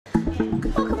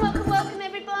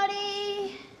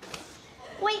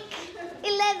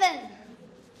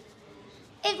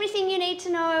everything you need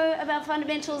to know about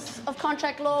fundamentals of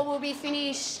contract law will be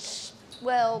finished,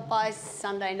 well, by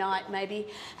Sunday night maybe.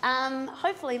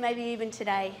 Hopefully maybe even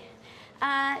today.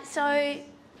 So,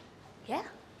 yeah,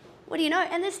 what do you know?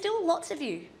 And there's still lots of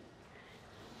you.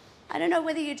 I don't know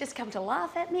whether you just come to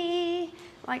laugh at me,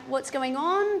 like what's going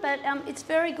on, but it's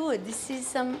very good. This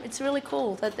is, it's really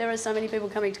cool that there are so many people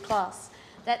coming to class.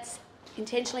 That's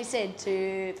intentionally said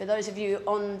for those of you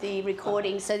on the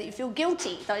recording so that you feel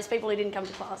guilty, those people who didn't come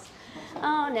to class.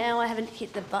 Oh, now I haven't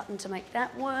hit the button to make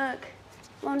that work.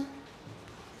 Come on.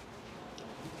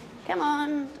 Come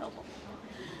on.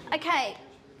 Okay.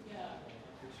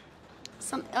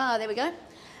 There we go.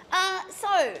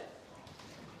 So,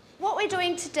 what we're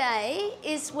doing today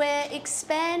is we're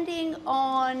expanding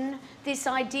on this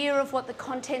idea of what the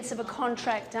contents of a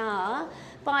contract are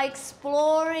by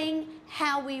exploring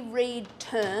how we read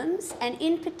terms, and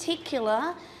in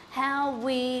particular, how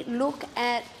we look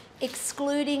at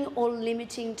excluding or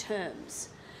limiting terms.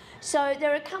 So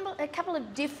there are a couple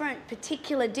of different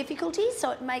particular difficulties,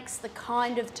 so it makes the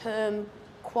kind of term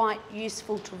quite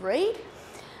useful to read.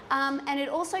 And it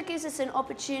also gives us an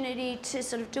opportunity to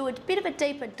sort of do a bit of a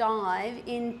deeper dive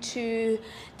into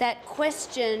that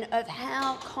question of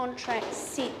how contract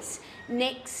sits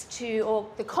next to, or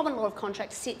the common law of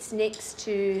contract sits next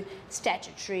to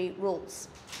statutory rules.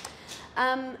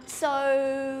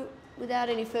 So without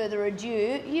any further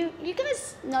ado, you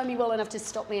guys know me well enough to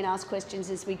stop me and ask questions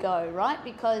as we go, right?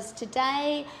 Because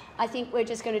today I think we're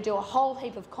just going to do a whole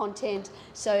heap of content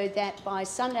so that by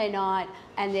Sunday night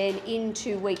and then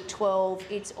into week 12,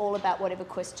 it's all about whatever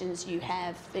questions you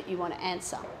have that you want to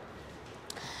answer.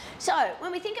 So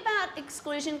when we think about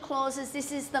exclusion clauses,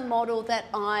 this is the model that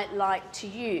I like to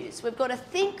use. We've got to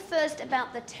think first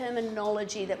about the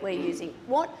terminology that we're using.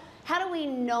 How do we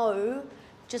know,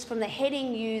 just from the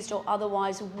heading used or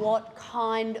otherwise, what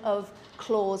kind of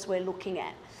clause we're looking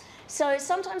at? So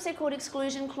sometimes they're called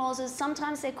exclusion clauses,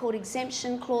 sometimes they're called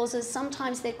exemption clauses,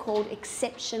 sometimes they're called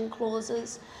exception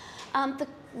clauses. The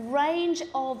range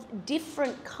of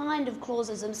different kind of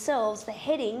clauses themselves, the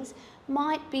headings,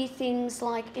 might be things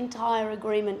like entire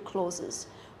agreement clauses,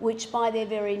 which by their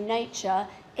very nature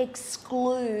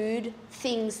exclude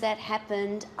things that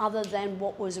happened other than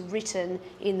what was written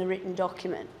in the written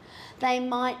document. They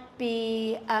might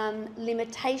be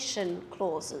limitation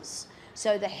clauses.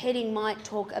 So the heading might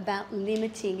talk about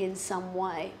limiting in some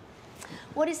way.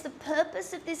 What is the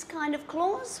purpose of this kind of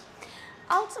clause?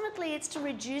 Ultimately, it's to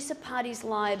reduce a party's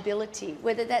liability,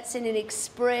 whether that's in an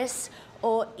express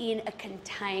or in a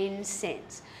contained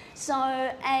sense. So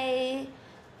a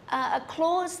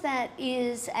clause that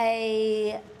is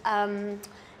a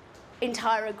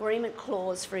entire agreement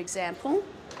clause, for example.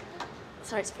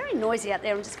 Sorry, it's very noisy out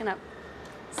there. I'm just going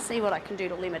to see what I can do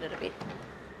to limit it a bit.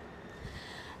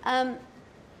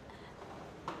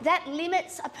 That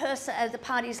limits the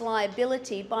party's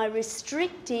liability by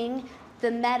restricting the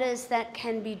matters that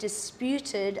can be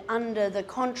disputed under the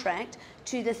contract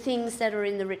to the things that are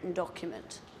in the written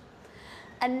document.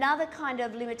 Another kind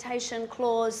of limitation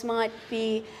clause might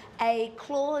be a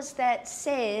clause that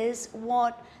says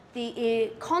what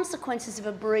the consequences of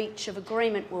a breach of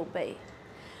agreement will be.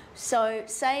 So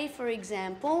say, for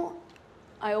example,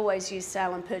 I always use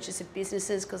sale and purchase of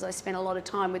businesses because I spend a lot of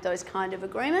time with those kind of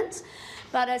agreements.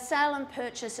 But a sale and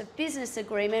purchase of business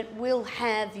agreement will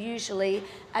have usually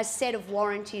a set of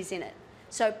warranties in it.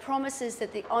 So promises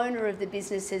that the owner of the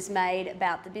business has made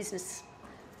about the business.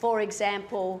 For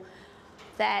example,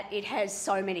 that it has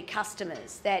so many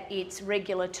customers, that its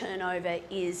regular turnover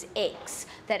is X,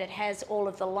 that it has all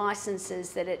of the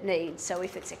licenses that it needs. So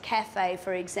if it's a cafe,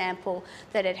 for example,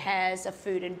 that it has a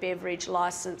food and beverage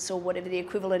license or whatever the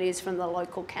equivalent is from the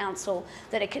local council,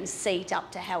 that it can seat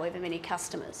up to however many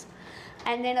customers.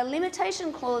 And then a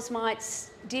limitation clause might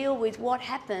deal with what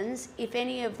happens if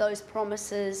any of those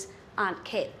promises aren't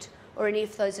kept or any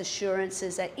of those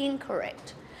assurances are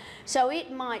incorrect. So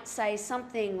it might say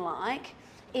something like,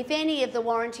 if any of the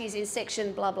warranties in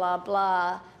section blah, blah,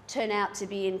 blah turn out to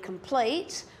be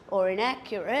incomplete or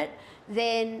inaccurate,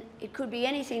 then it could be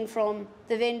anything from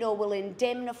the vendor will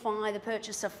indemnify the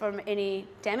purchaser from any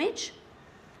damage.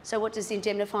 So what does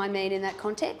indemnify mean in that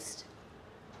context?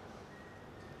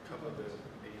 Cover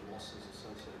any losses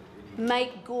associated with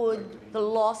Make good the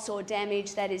loss or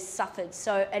damage that is suffered.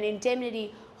 So an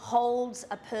indemnity holds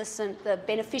a person, the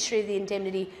beneficiary of the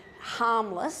indemnity,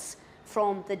 harmless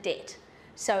from the debt.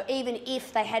 So even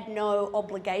if they had no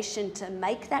obligation to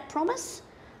make that promise,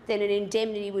 then an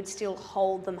indemnity would still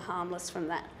hold them harmless from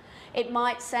that. It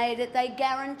might say that they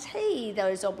guarantee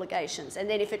those obligations, and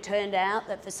then if it turned out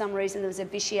that for some reason there was a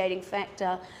vitiating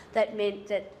factor that meant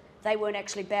that they weren't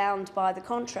actually bound by the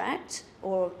contract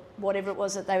or whatever it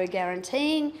was that they were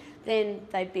guaranteeing, then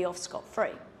they'd be off scot-free.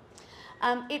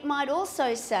 It might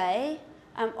also say,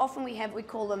 often we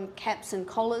call them caps and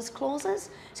collars clauses.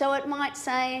 So it might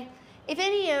say, if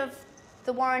any of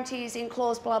the warranties in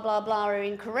clause blah, blah, blah are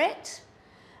incorrect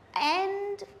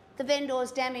and the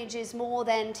vendor's damage is more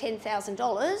than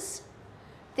 $10,000,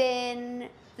 then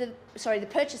the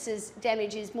purchaser's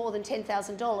damage is more than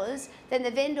 $10,000, then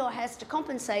the vendor has to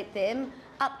compensate them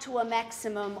up to a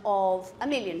maximum of $1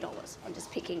 million. I'm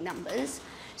just picking numbers.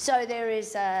 So there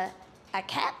is a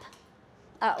cap,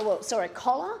 a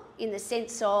collar, in the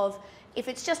sense of if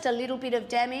it's just a little bit of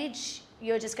damage,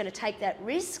 you're just going to take that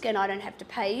risk and I don't have to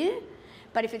pay you.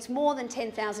 But if it's more than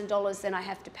 $10,000, then I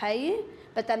have to pay you.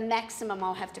 But the maximum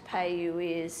I'll have to pay you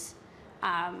is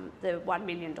the $1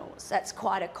 million. That's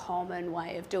quite a common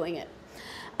way of doing it.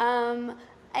 A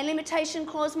limitation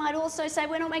clause might also say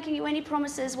we're not making you any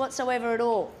promises whatsoever at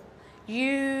all.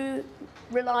 You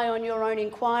rely on your own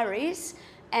inquiries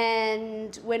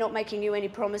and we're not making you any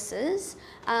promises.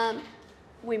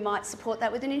 We might support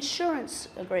that with an insurance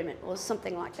agreement or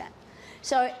something like that.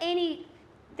 So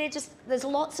there's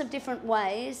lots of different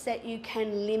ways that you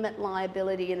can limit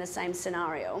liability in the same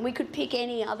scenario. And we could pick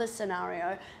any other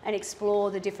scenario and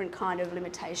explore the different kind of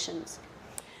limitations.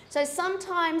 So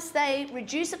sometimes they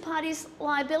reduce a party's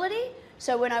liability.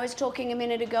 So when I was talking a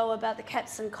minute ago about the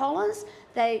caps and collars,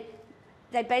 they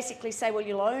basically say, well,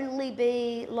 you'll only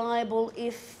be liable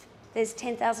if there's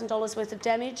 $10,000 worth of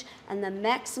damage and the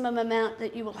maximum amount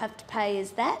that you will have to pay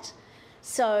is that.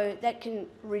 So that can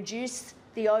reduce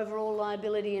the overall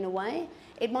liability in a way.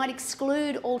 It might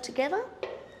exclude altogether,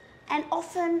 and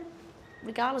often,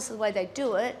 regardless of the way they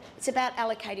do it, it's about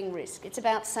allocating risk. It's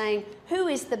about saying who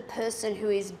is the person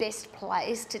who is best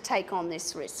placed to take on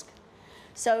this risk.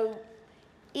 So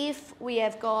if we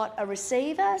have got a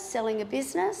receiver selling a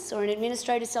business or an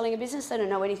administrator selling a business, they don't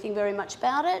know anything very much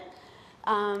about it,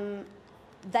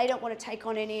 they don't want to take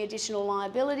on any additional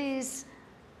liabilities.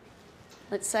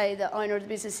 Let's say the owner of the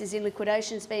business is in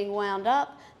liquidation, it's being wound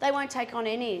up, they won't take on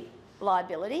any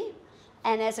liability,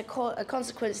 and as a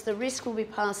consequence, the risk will be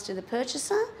passed to the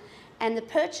purchaser, and the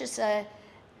purchaser,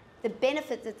 the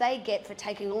benefit that they get for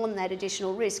taking on that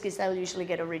additional risk is they'll usually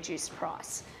get a reduced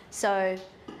price. So,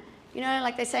 you know,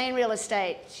 like they say in real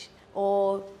estate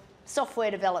or software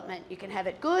development, you can have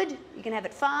it good, you can have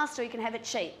it fast, or you can have it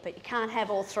cheap, but you can't have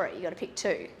all three, you've got to pick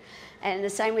two. And the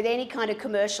same with any kind of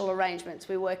commercial arrangements.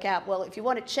 We work out, well, if you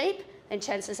want it cheap, then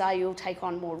chances are you'll take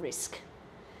on more risk.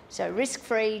 So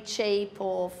risk-free, cheap,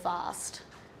 or fast.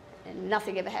 And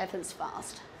nothing ever happens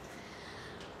fast.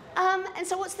 And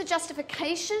so what's the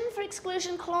justification for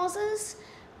exclusion clauses?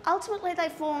 Ultimately, they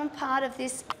form part of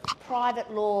this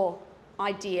private law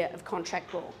idea of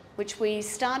contract law, which we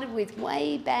started with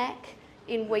way back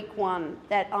in week 1.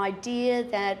 That idea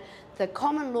that the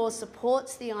common law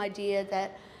supports the idea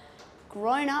that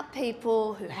grown-up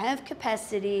people who have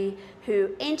capacity, who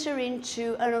enter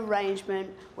into an arrangement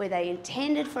where they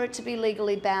intended for it to be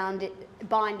legally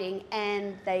binding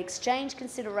and they exchange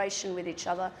consideration with each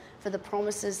other for the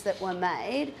promises that were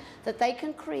made, that they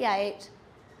can create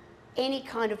any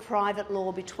kind of private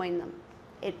law between them.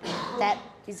 That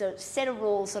is a set of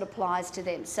rules that applies to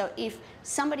them. So if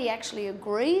somebody actually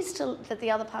agrees that the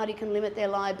other party can limit their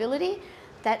liability,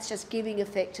 that's just giving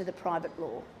effect to the private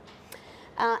law.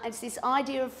 It's this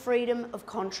idea of freedom of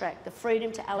contract, the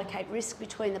freedom to allocate risk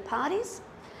between the parties.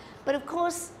 But of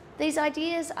course, these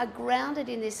ideas are grounded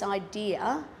in this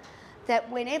idea that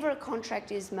whenever a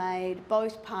contract is made,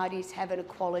 both parties have an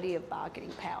equality of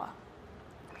bargaining power.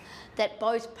 That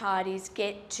both parties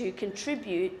get to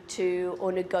contribute to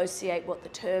or negotiate what the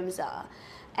terms are.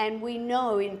 And we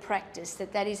know in practice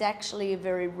that that is actually a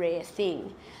very rare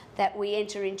thing, that we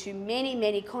enter into many,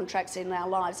 many contracts in our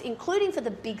lives, including for the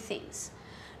big things,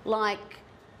 like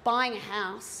buying a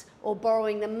house or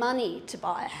borrowing the money to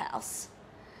buy a house.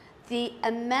 The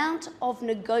amount of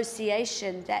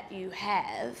negotiation that you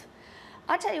have,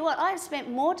 I tell you what, I've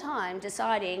spent more time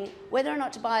deciding whether or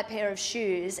not to buy a pair of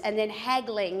shoes and then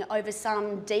haggling over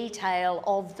some detail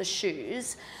of the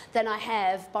shoes than I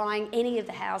have buying any of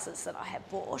the houses that I have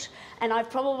bought. And I've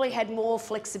probably had more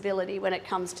flexibility when it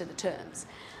comes to the terms.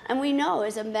 And we know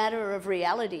as a matter of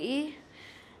reality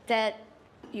that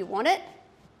you want it,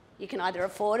 you can either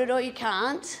afford it or you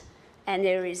can't, and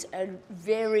there is a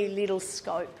very little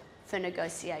scope for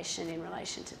negotiation in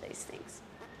relation to these things.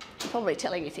 I'm probably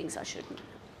telling you things I shouldn't.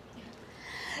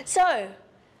 So,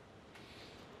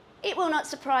 it will not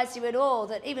surprise you at all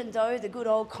that even though the good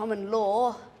old common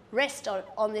law rest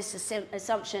on this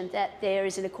assumption that there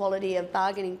is an equality of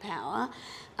bargaining power,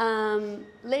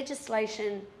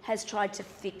 legislation has tried to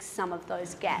fix some of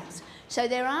those gaps. So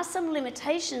there are some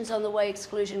limitations on the way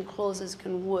exclusion clauses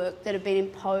can work that have been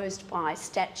imposed by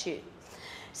statute.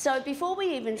 So before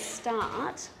we even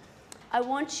start, I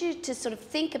want you to sort of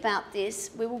think about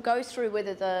this. We will go through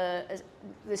whether the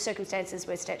circumstances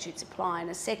where statutes apply in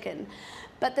a second.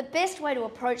 But the best way to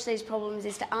approach these problems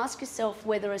is to ask yourself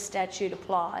whether a statute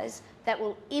applies that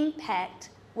will impact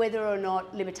whether or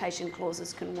not limitation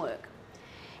clauses can work.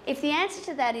 If the answer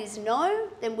to that is no,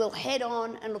 then we'll head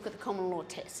on and look at the common law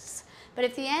tests. But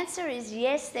if the answer is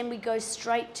yes, then we go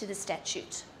straight to the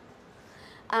statute.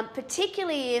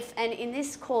 Particularly if, and in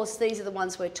this course, these are the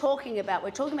ones we're talking about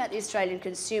the Australian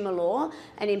consumer law,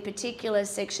 and in particular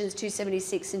sections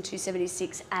 276 and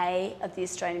 276A of the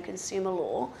Australian consumer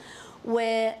law,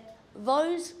 where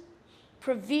those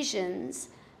provisions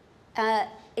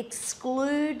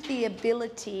exclude the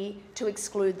ability to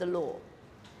exclude the law.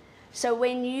 So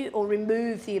or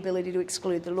remove the ability to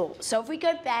exclude the law. So if we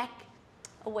go back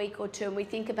a week or two and we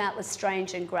think about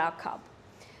Lestrange and Graucub.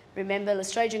 Remember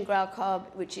Lestrange and Graucub,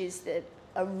 which is the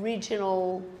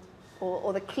original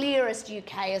or the clearest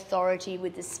UK authority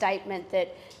with the statement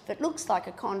that if it looks like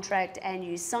a contract and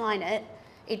you sign it,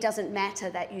 it doesn't matter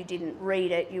that you didn't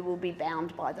read it, you will be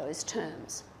bound by those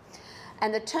terms.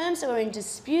 And the terms that were in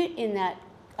dispute in that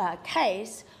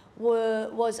case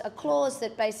was a clause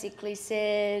that basically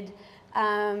said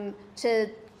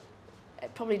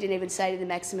it probably didn't even say to the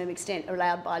maximum extent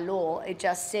allowed by law, it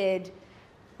just said,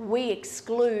 we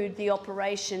exclude the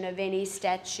operation of any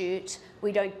statute,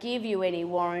 we don't give you any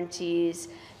warranties,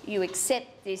 you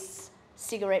accept this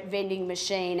cigarette vending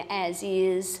machine as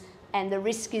is, and the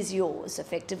risk is yours,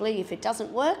 effectively. If it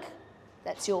doesn't work,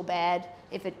 that's your bad.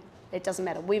 If it doesn't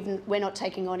matter. We're not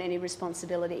taking on any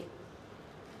responsibility.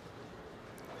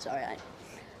 Sorry, I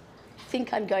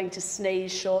think I'm going to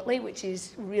sneeze shortly, which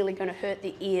is really going to hurt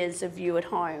the ears of you at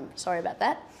home. Sorry about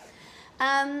that.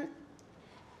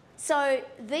 So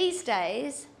these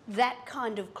days, that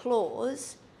kind of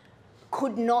clause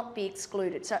could not be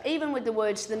excluded. So even with the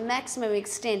words to the maximum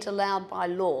extent allowed by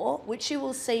law, which you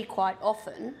will see quite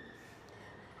often,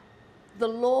 the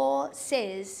law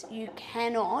says you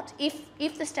cannot,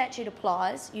 if the statute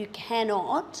applies, you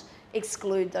cannot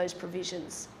exclude those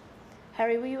provisions.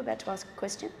 Harry, were you about to ask a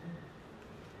question?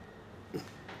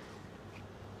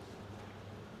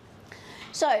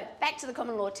 So back to the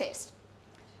common law test.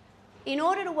 In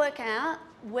order to work out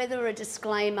whether a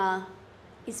disclaimer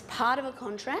is part of a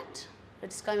contract, a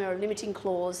disclaimer or a limiting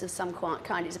clause of some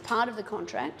kind is a part of the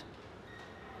contract,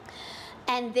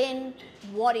 and then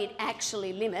what it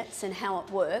actually limits and how it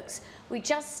works, we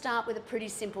just start with a pretty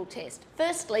simple test.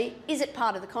 Firstly, is it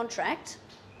part of the contract?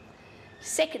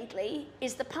 Secondly,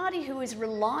 is the party who is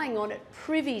relying on it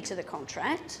privy to the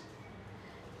contract?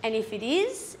 And if it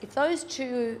is, if those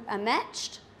two are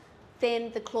matched,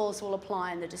 then the clause will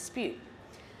apply in the dispute.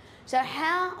 So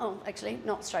actually,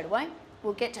 not straight away.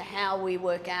 We'll get to how we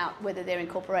work out whether they're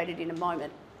incorporated in a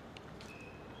moment.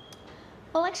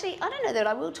 Well, actually, I don't know that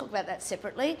I will talk about that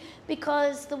separately,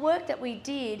 because the work that we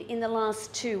did in the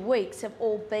last 2 weeks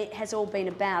has all been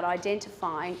about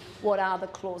identifying what are the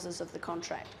clauses of the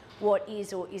contract, what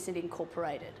is or isn't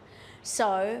incorporated.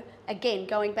 So, again,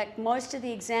 going back, most of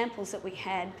the examples that we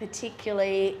had,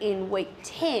 particularly in week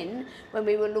 10, when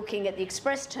we were looking at the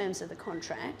express terms of the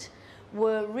contract,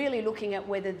 were really looking at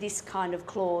whether this kind of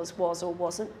clause was or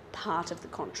wasn't part of the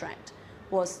contract.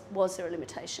 Was there a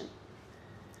limitation?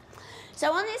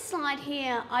 So on this slide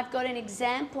here, I've got an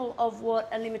example of what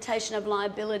a limitation of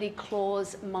liability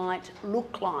clause might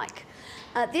look like.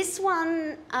 This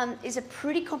one is a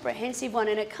pretty comprehensive one,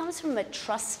 and it comes from a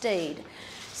trust deed.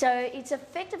 So it's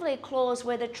effectively a clause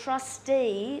where the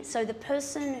trustee, so the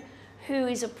person who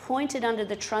is appointed under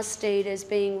the trust deed as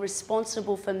being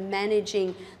responsible for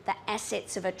managing the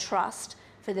assets of a trust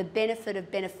for the benefit of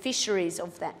beneficiaries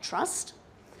of that trust,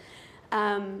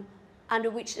 under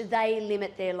which they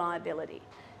limit their liability.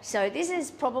 So this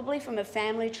is probably from a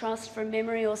family trust from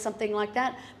memory or something like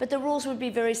that, but the rules would be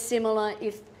very similar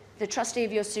if the trustee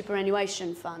of your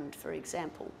superannuation fund, for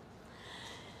example.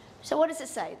 So what does it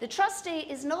say? The trustee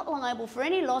is not liable for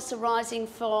any loss arising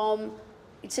from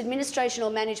its administration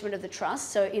or management of the trust.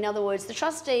 So in other words, the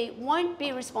trustee won't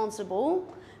be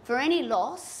responsible for any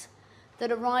loss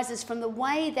that arises from the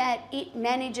way that it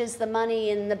manages the money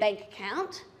in the bank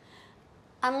account,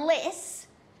 unless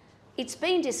it's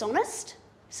been dishonest,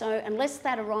 so unless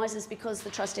that arises because the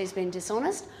trustee's been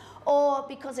dishonest, or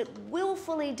because it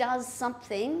willfully does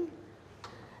something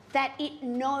that it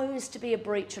knows to be a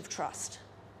breach of trust.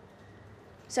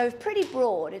 So pretty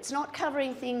broad. It's not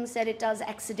covering things that it does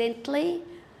accidentally,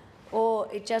 or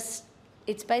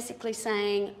it's basically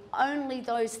saying only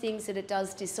those things that it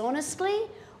does dishonestly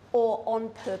or on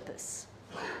purpose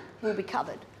will be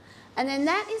covered. And then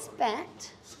that is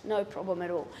backed, no problem at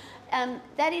all,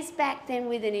 that is backed then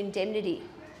with an indemnity.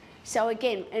 So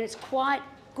again, and it's quite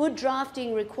good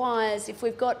drafting requires, if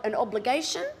we've got an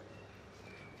obligation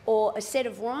or a set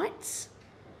of rights,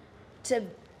 to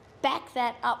back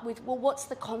that up with, well, what's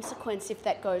the consequence if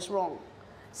that goes wrong?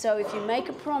 So if you make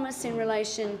a promise in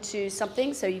relation to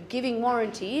something, so you're giving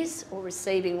warranties or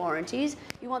receiving warranties,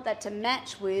 you want that to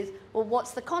match with, well,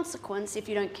 what's the consequence if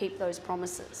you don't keep those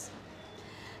promises?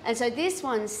 And so this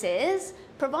one says,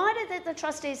 provided that the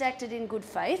trustees acted in good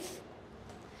faith,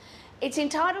 it's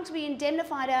entitled to be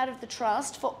indemnified out of the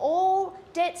trust for all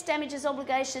debts, damages,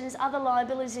 obligations, other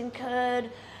liabilities incurred,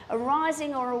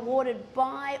 arising or awarded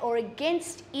by or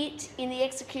against it in the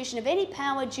execution of any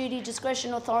power, duty,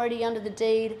 discretion, authority under the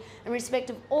deed in respect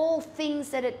of all things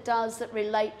that it does that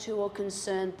relate to or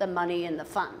concern the money in the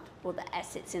fund or the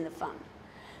assets in the fund.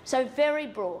 So very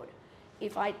broad.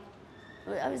 If I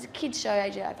was a kid's show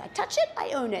age, if I touch it,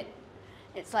 I own it.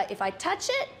 It's like if I touch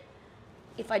it,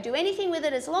 if I do anything with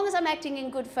it, as long as I'm acting in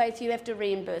good faith, you have to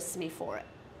reimburse me for it.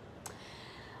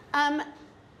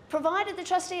 Provided the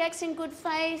trustee acts in good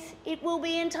faith, it will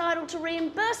be entitled to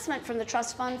reimbursement from the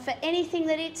trust fund for anything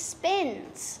that it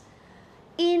spends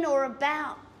in or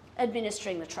about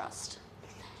administering the trust.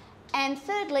 And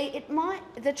thirdly,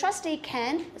 the trustee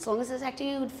can, as long as it's acting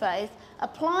in good faith,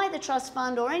 apply the trust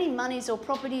fund or any monies or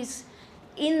properties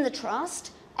in the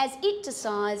trust as it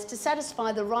decides to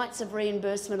satisfy the rights of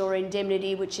reimbursement or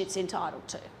indemnity which it's entitled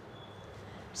to.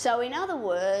 So in other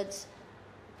words,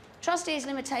 trustee's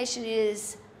limitation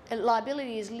is,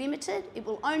 liability is limited. It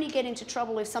will only get into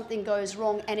trouble if something goes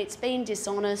wrong and it's been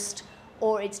dishonest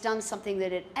or it's done something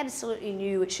that it absolutely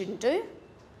knew it shouldn't do.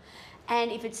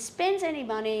 And if it spends any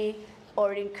money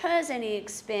or it incurs any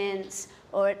expense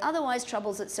or it otherwise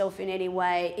troubles itself in any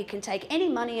way, it can take any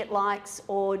money it likes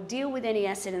or deal with any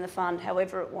asset in the fund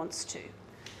however it wants to.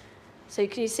 So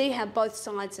can you see how both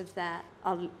sides of that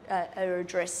are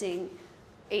addressing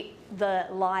the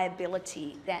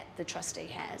liability that the trustee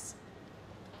has?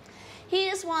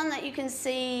 Here's one that you can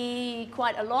see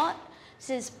quite a lot. This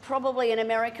is probably an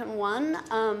American one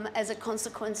as a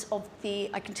consequence of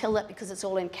I can tell that because it's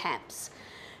all in caps.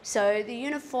 So the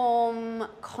Uniform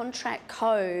Contract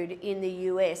Code in the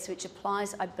US, which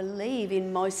applies, I believe,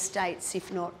 in most states,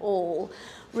 if not all,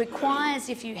 requires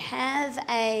if you have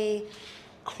a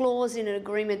clause in an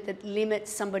agreement that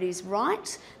limits somebody's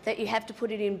right, that you have to put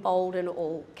it in bold and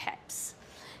all caps.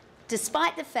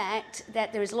 Despite the fact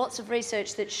that there is lots of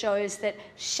research that shows that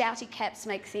shouty caps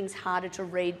make things harder to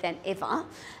read than ever,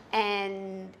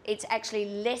 and it's actually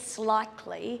less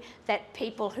likely that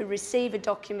people who receive a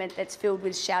document that's filled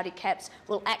with shouty caps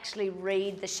will actually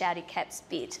read the shouty caps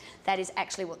bit. That is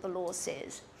actually what the law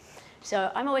says.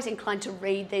 So I'm always inclined to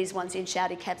read these ones in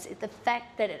shouty caps. The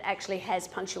fact that it actually has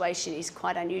punctuation is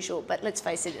quite unusual, but let's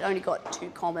face it, it only got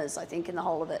 2 commas, I think, in the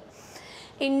whole of it.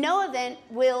 In no event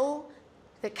will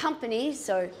the company,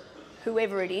 so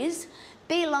whoever it is,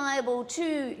 be liable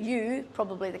to you,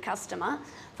 probably the customer,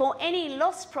 for any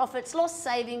lost profits, lost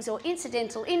savings, or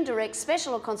incidental, indirect,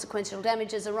 special or consequential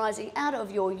damages arising out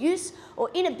of your use or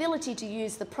inability to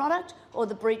use the product or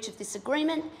the breach of this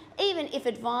agreement, even if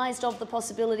advised of the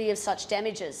possibility of such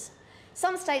damages.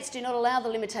 Some states do not allow the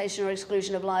limitation or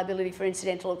exclusion of liability for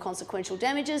incidental or consequential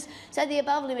damages, so the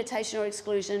above limitation or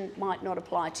exclusion might not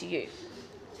apply to you.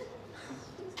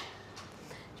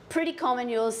 Pretty common,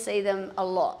 you'll see them a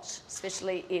lot,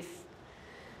 especially if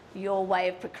your way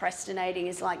of procrastinating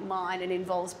is like mine and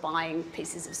involves buying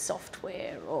pieces of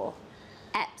software or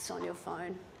apps on your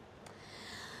phone.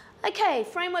 Okay,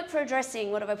 framework for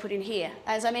addressing, what have I put in here?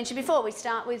 As I mentioned before, we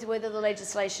start with whether the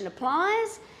legislation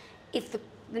applies.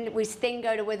 We then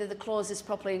go to whether the clause is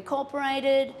properly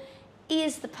incorporated.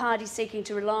 Is the party seeking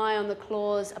to rely on the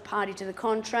clause a party to the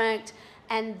contract?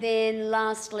 And then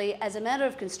lastly, as a matter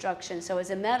of construction, so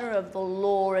as a matter of the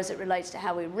law as it relates to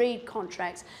how we read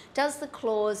contracts, does the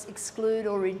clause exclude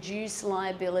or reduce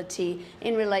liability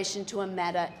in relation to a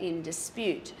matter in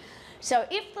dispute? So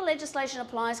if the legislation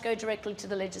applies, go directly to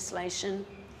the legislation.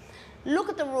 Look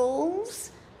at the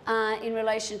rules in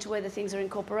relation to whether things are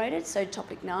incorporated, so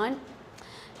topic 9.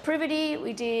 Privity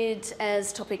we did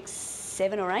as topic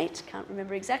 7 or 8, can't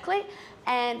remember exactly.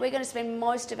 And we're going to spend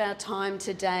most of our time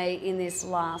today in this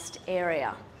last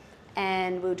area.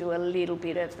 And we'll do a little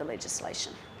bit of the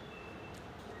legislation.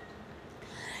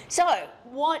 So,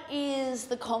 what is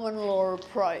the common law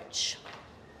approach?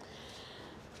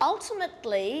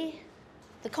 Ultimately,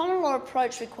 The common law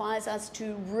approach requires us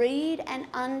to read and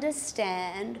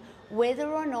understand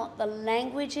whether or not the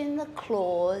language in the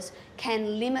clause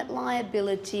can limit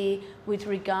liability with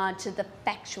regard to the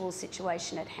factual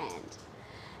situation at hand.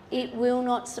 It will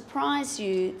not surprise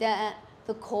you that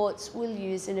the courts will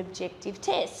use an objective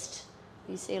test.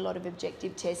 You see a lot of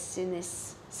objective tests in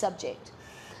this subject.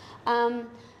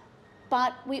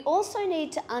 But we also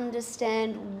need to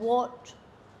understand what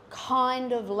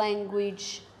kind of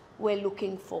language we're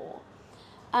looking for.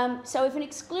 So if an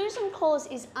exclusion clause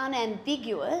is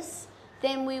unambiguous,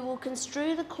 then we will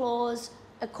construe the clause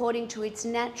according to its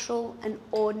natural and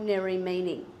ordinary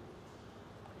meaning.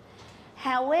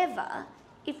 However,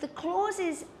 if the clause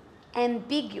is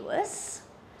ambiguous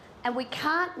and we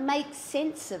can't make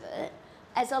sense of it,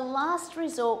 as a last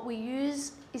resort we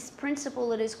use this principle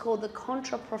that is called the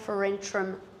Contra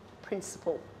Proferentem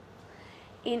principle.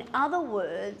 In other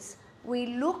words, we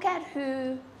look at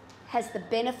who has the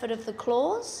benefit of the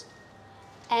clause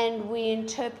and we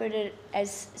interpret it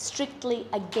as strictly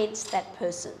against that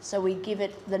person. So we give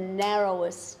it the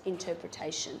narrowest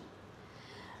interpretation.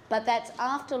 But that's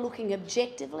after looking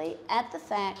objectively at the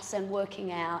facts and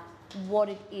working out what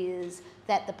it is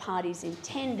that the parties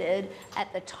intended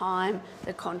at the time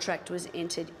the contract was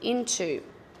entered into.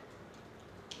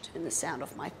 Turn the sound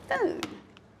off my phone.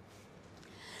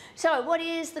 So what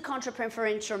is the Contra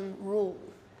Proferentem rule?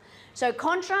 So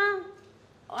contra,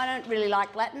 I don't really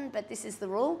like Latin, but this is the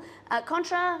rule.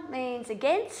 Contra means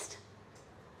against.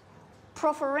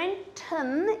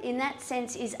 Proferentem, in that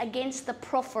sense, is against the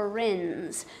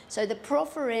proferens. So the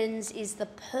proferens is the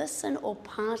person or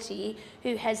party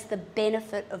who has the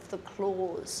benefit of the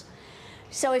clause.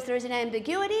 So if there is an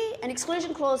ambiguity, an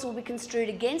exclusion clause will be construed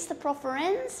against the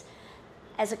proferens,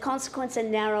 as a consequence, a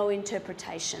narrow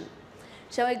interpretation.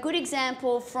 So a good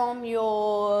example from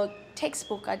your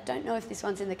textbook, I don't know if this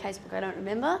one's in the casebook, I don't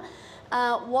remember,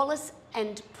 Wallace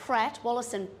and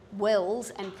Wells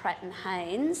and Pratt and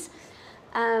Haynes.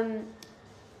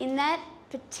 In that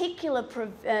particular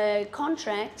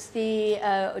contract,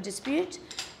 or dispute,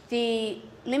 the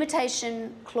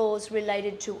limitation clause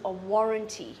related to a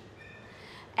warranty.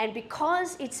 And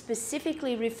because it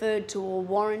specifically referred to a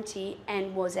warranty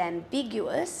and was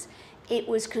ambiguous, it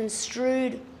was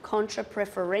construed contra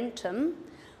preferentum,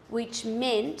 which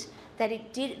meant that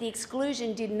the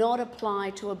exclusion did not apply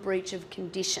to a breach of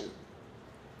condition.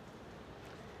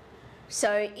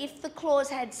 So if the clause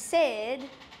had said,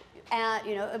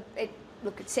 it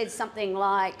said something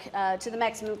like, to the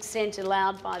maximum extent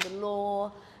allowed by the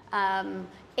law,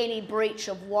 any breach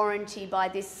of warranty by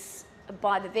the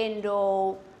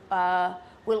vendor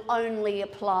will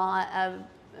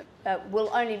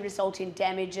only result in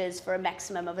damages for a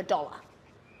maximum of $1,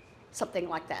 something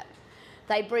like that.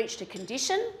 They breached a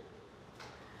condition.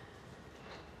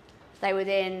 They were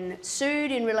then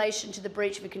sued in relation to the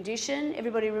breach of a condition.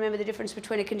 Everybody remember the difference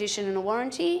between a condition and a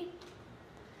warranty?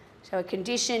 So a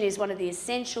condition is one of the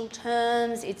essential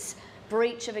terms. Its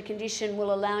breach of a condition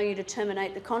will allow you to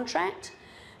terminate the contract.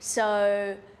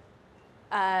 So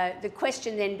the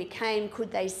question then became,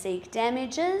 could they seek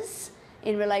damages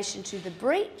in relation to the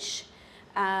breach?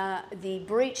 The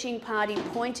breaching party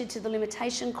pointed to the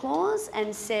limitation clause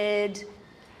and said,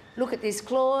 look at this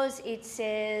clause, it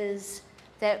says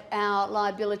that our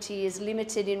liability is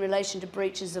limited in relation to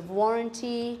breaches of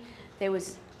warranty.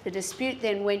 The dispute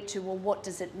then went to, well, what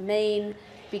does it mean?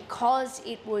 Because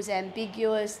it was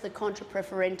ambiguous, the contra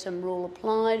preferentum rule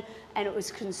applied, and it was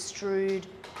construed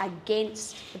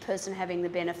against the person having the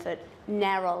benefit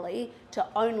narrowly to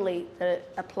only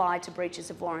apply to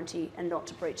breaches of warranty and not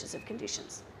to breaches of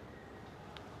conditions.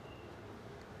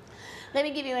 Let me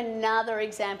give you another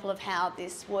example of how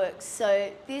this works.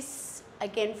 So this,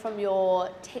 again from your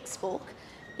textbook,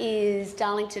 is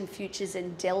Darlington Futures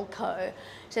and Delco.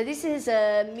 So this is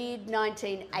a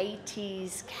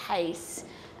mid-1980s case,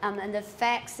 and the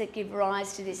facts that give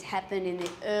rise to this happened in the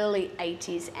early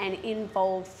 80s and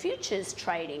involve futures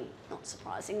trading, not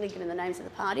surprisingly given the names of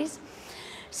the parties.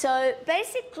 So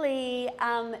basically,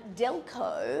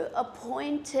 Delco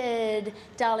appointed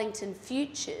Darlington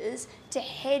Futures to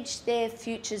hedge their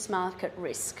futures market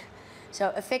risk.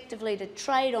 So effectively to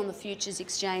trade on the futures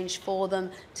exchange for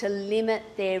them to limit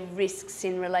their risks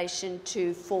in relation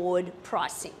to forward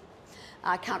pricing.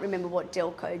 I can't remember what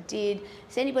Delco did.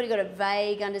 Has anybody got a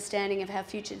vague understanding of how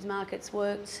futures markets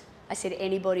worked? I said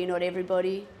anybody, not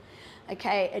everybody.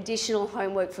 Okay, additional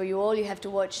homework for you all. You have to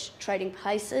watch Trading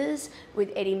Places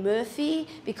with Eddie Murphy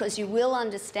because you will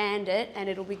understand it and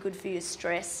it'll be good for your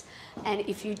stress. And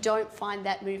if you don't find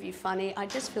that movie funny, I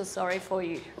just feel sorry for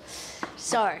you.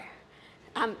 So,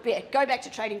 yeah, go back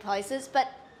to Trading Places. But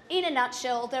in a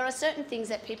nutshell, there are certain things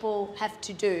that people have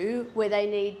to do where they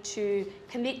need to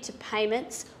commit to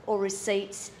payments or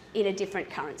receipts in a different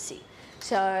currency.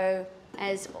 So,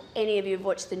 as any of you who've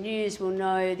watched the news will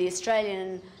know, the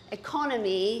Australian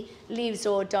economy lives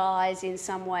or dies in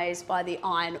some ways by the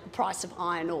price of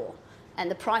iron ore. And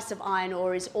the price of iron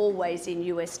ore is always in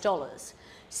US dollars.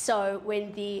 So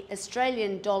when the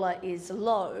Australian dollar is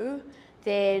low,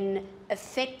 then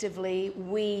effectively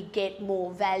we get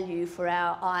more value for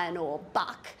our iron ore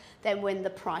buck than when the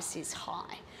price is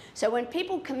high. So when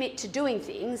people commit to doing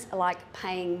things like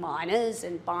paying miners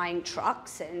and buying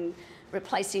trucks and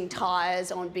replacing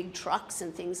tyres on big trucks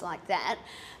and things like that,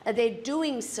 they're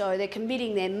doing so, they're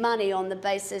committing their money on the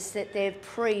basis that they've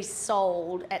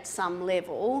pre-sold at some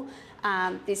level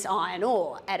this iron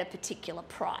ore at a particular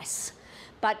price.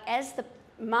 But as the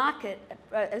market,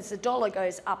 as the dollar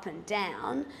goes up and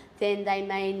down, then they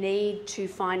may need to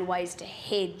find ways to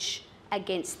hedge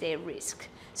against their risk.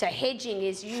 So hedging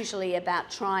is usually about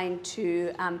trying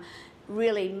to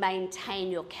really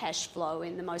maintain your cash flow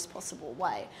in the most possible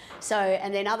way. So,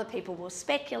 and then other people will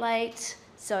speculate,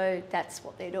 so that's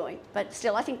what they're doing. But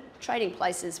still, I think trading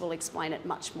places will explain it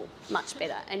much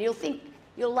better. And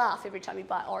you'll laugh every time you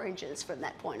buy oranges from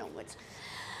that point onwards.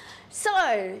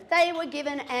 So they were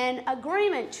given an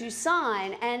agreement to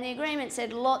sign, and the agreement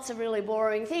said lots of really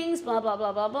boring things, blah, blah,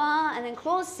 blah, blah, blah. And then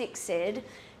clause 6 said,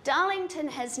 Darlington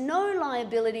has no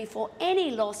liability for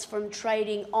any loss from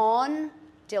trading on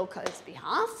Delco's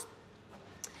behalf.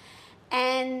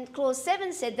 And clause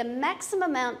 7 said the maximum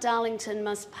amount Darlington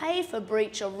must pay for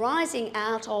breach arising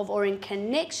out of or in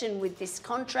connection with this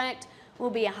contract will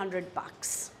be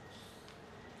 $100.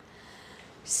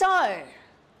 So,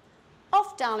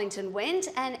 off Darlington went,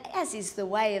 and as is the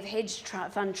way of hedge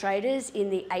fund traders in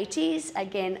the 80s,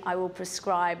 again, I will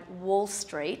prescribe Wall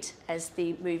Street as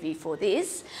the movie for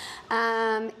this,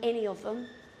 any of them,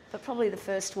 but probably the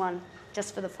first one,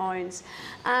 just for the phones.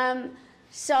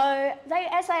 So they,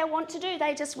 as they want to do,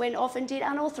 they just went off and did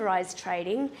unauthorised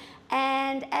trading,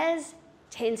 and as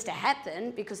tends to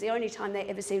happen, because the only time they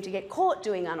ever seem to get caught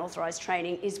doing unauthorised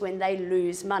trading is when they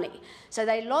lose money. So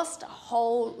they lost a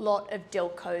whole lot of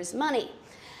Delco's money.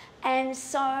 And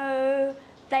so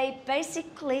they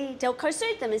basically, Delco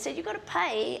sued them and said, you've got to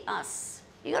pay us.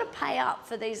 You've got to pay up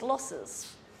for these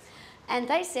losses. And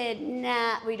they said,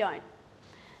 nah, we don't,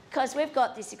 because we've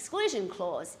got this exclusion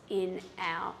clause in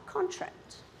our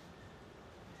contract.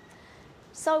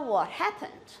 So what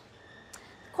happened?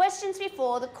 Questions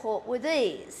before the court were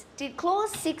these. Did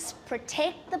clause 6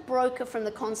 protect the broker from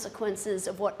the consequences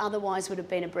of what otherwise would have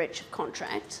been a breach of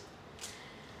contract?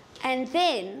 And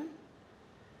then,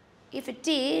 if it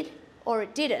did or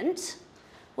it didn't,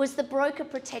 was the broker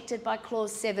protected by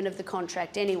clause 7 of the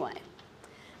contract anyway?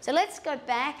 So let's go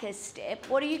back a step.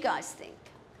 What do you guys think?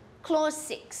 Clause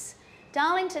 6.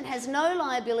 Darlington has no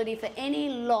liability for any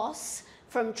loss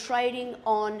from trading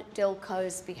on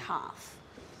Delco's behalf.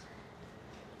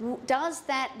 Does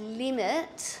that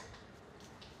limit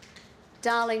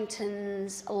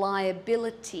Darlington's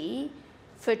liability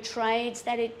for trades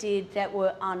that it did that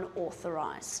were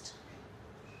unauthorised?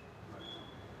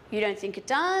 You don't think it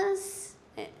does?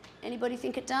 Anybody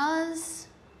think it does?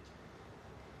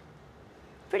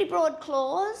 Pretty broad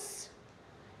clause.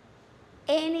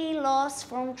 Any loss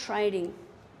from trading.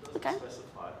 Okay.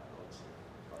 Specify.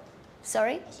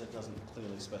 Sorry? I said it doesn't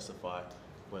clearly specify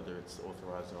whether it's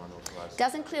authorised or unauthorised.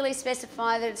 Doesn't clearly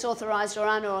specify that it's authorised or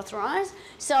unauthorised.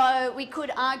 So we could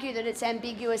argue that it's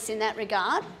ambiguous in that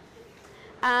regard.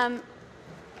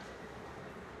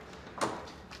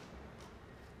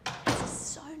 It's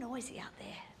so noisy out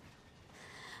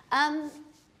there.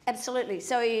 Absolutely.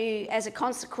 So as a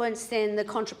consequence, then the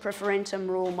Contra Proferentem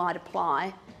rule might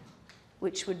apply,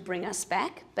 which would bring us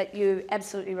back. But you're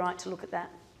absolutely right to look at that.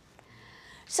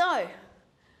 So,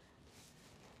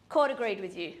 court agreed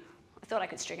with you. I thought I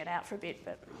could string it out for a bit,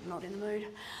 but I'm not in the mood.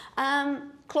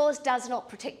 Clause does not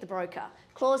protect the broker.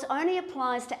 Clause only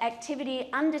applies to activity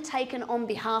undertaken on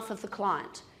behalf of the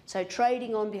client. So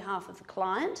trading on behalf of the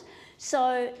client.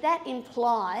 So that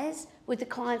implies with the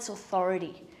client's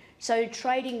authority. So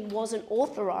trading wasn't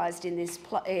authorised in this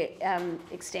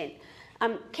extent.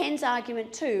 Ken's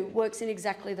argument too works in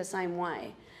exactly the same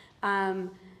way.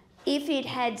 If it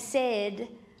had said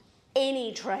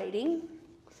any trading,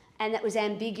 and that was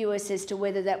ambiguous as to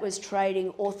whether that was trading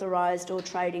authorised or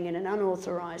trading in an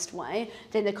unauthorised way,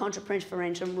 then the Contra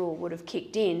Proferentem rule would have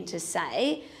kicked in to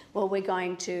say, well, we're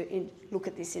going to look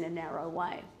at this in a narrow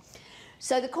way.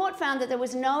 So the court found that there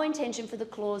was no intention for the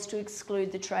clause to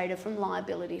exclude the trader from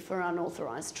liability for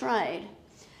unauthorised trade.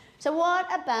 So what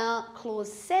about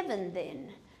clause 7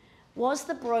 then? Was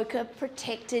the broker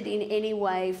protected in any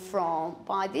way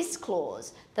by this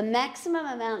clause? The maximum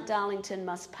amount Darlington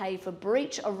must pay for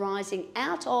breach arising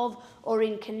out of or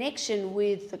in connection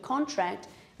with the contract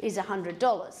is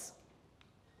 $100.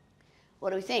 What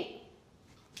do we think?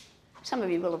 Some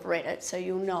of you will have read it, so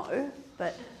you'll know,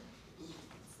 but...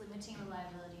 It's limiting the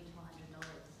liability to $100.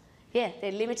 Yeah,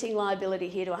 they're limiting liability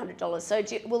here to $100. So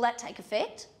will that take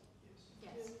effect?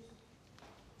 Yes.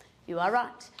 You are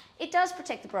right. It does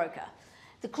protect the broker.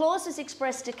 The clause is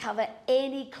expressed to cover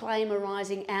any claim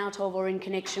arising out of or in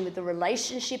connection with the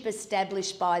relationship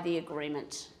established by the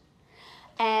agreement.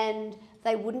 And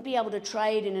they wouldn't be able to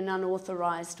trade in an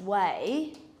unauthorised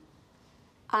way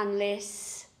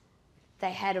unless they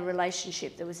had a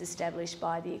relationship that was established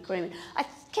by the agreement. I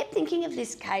kept thinking of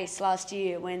this case last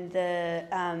year when the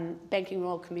Banking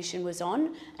Royal Commission was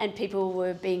on and people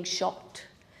were being shocked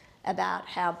about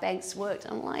how banks worked.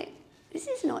 I'm like, this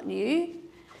is not new.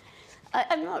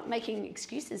 I'm not making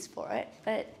excuses for it,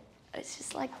 but it's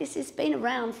just like this has been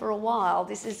around for a while.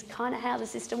 This is kind of how the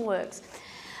system works.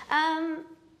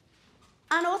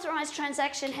 Unauthorised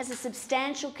transaction has a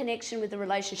substantial connection with the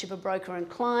relationship of broker and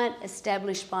client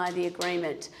established by the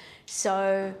agreement.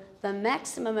 So the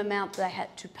maximum amount they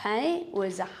had to pay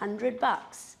was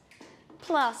 $100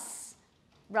 plus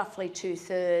roughly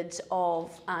 2/3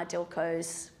 of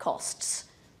Delco's costs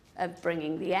of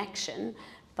bringing the action,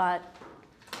 but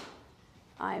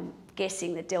I'm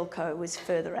guessing that Delco was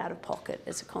further out of pocket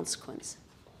as a consequence.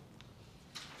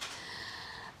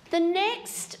 The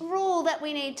next rule that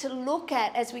we need to look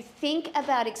at as we think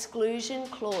about exclusion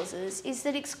clauses is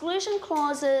that exclusion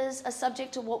clauses are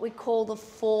subject to what we call the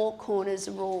four corners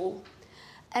rule.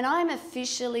 And I'm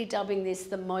officially dubbing this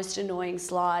the most annoying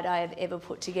slide I have ever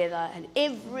put together. And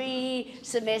every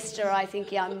semester I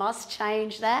think, yeah, I must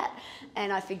change that.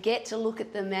 And I forget to look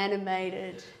at them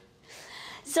animated.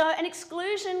 So an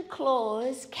exclusion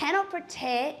clause cannot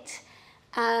protect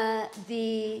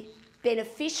the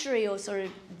beneficiary or sort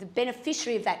of the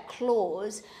beneficiary of that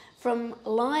clause from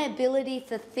liability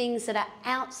for things that are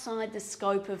outside the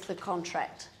scope of the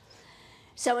contract.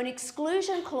 So an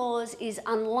exclusion clause is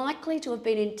unlikely to have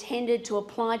been intended to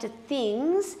apply to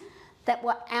things that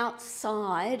were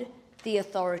outside the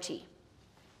authority.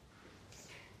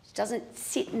 It doesn't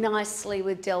sit nicely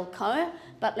with Delco,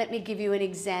 but let me give you an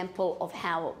example of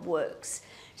how it works.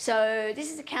 So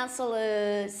this is a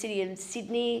councillor, City of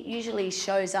Sydney, usually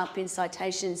shows up in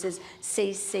citations as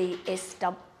CCS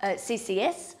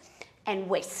and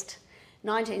West.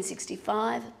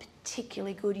 1965, a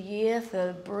particularly good year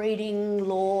for breeding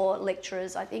law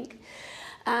lecturers, I think.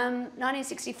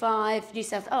 1965, New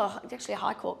South, it's actually a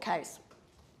High Court case.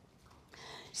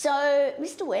 So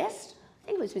Mr West, I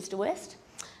think it was Mr West,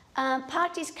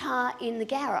 parked his car in the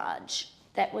garage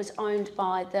that was owned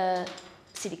by the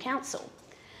City Council.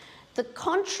 The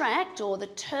contract or the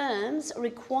terms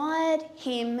required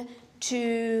him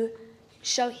to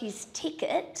show his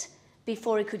ticket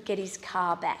before he could get his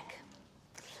car back.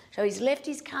 So he's left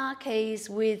his car keys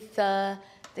with the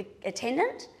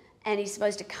attendant and he's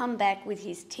supposed to come back with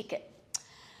his ticket.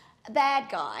 A bad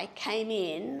guy came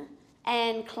in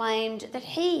and claimed that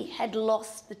he had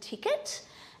lost the ticket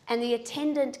and the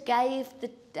attendant gave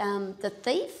the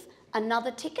thief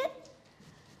another ticket.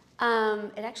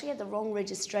 It actually had the wrong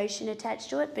registration attached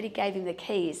to it, but he gave him the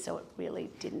keys, so it really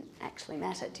didn't actually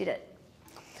matter, did it?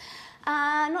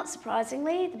 Not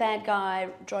surprisingly, the bad guy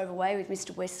drove away with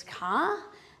Mr West's car,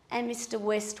 and Mr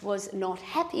West was not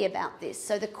happy about this.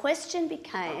 So the question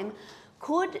became,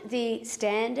 could the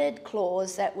standard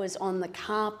clause that was on the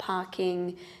car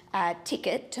parking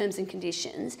ticket, terms and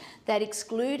conditions, that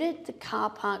excluded the car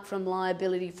park from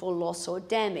liability for loss or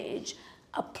damage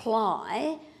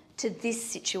apply to this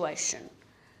situation?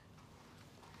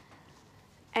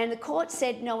 And the court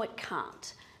said, no, it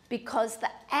can't, because the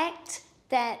act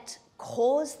that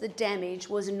caused the damage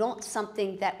was not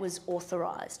something that was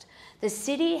authorised. The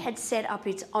city had set up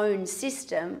its own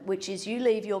system, which is you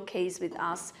leave your keys with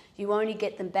us, you only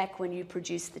get them back when you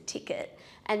produce the ticket,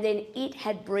 and then it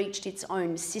had breached its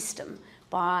own system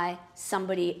by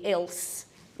somebody else,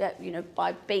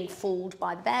 by being fooled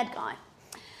by the bad guy.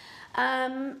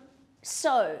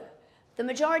 So the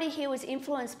majority here was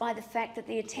influenced by the fact that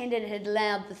the attendant had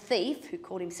allowed the thief, who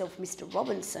called himself Mr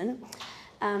Robinson,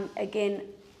 again,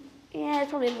 yeah,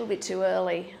 probably a little bit too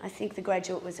early. I think The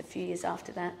Graduate was a few years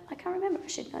after that. I can't remember. I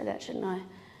should know that, shouldn't I?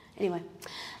 Anyway,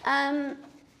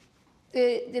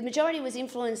 the majority was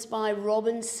influenced by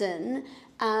Robinson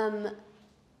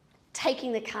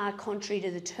taking the car contrary to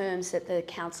the terms that the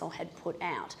council had put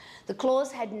out. The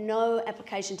clause had no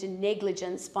application to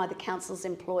negligence by the council's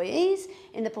employees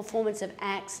in the performance of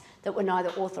acts that were neither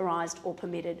authorised or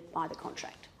permitted by the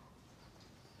contract.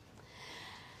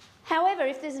 However,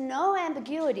 if there's no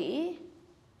ambiguity,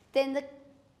 then the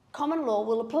common law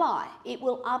will apply. It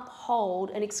will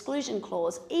uphold an exclusion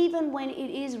clause even when it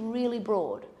is really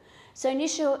broad. So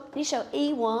Nisho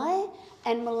EY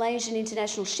and Malaysian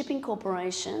International Shipping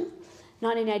Corporation,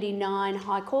 1989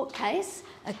 High Court case,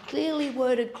 a clearly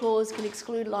worded clause can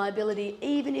exclude liability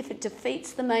even if it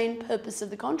defeats the main purpose of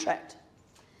the contract.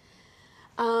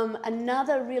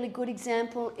 Another really good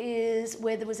example is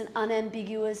where there was an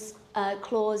unambiguous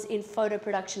clause in photo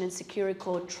production and security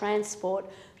called transport,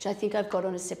 which I think I've got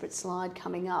on a separate slide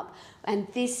coming up. And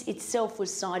this itself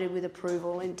was cited with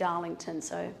approval in Darlington,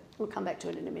 so we'll come back to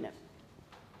it in a minute.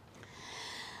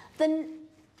 Then,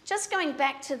 just going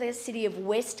back to the City of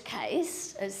West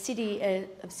case, City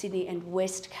of Sydney and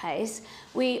West case,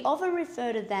 we often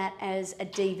refer to that as a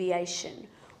deviation,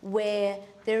 where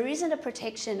there isn't a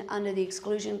protection under the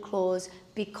exclusion clause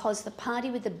because the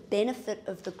party with the benefit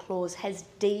of the clause has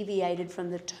deviated from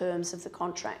the terms of the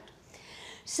contract.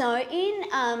 So in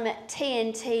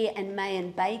TNT and May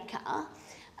and Baker,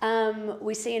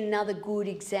 we see another good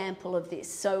example of this.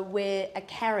 So where a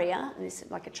carrier, and this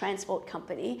is like a transport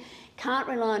company, can't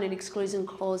rely on an exclusion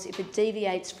clause if it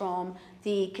deviates from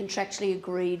the contractually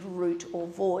agreed route or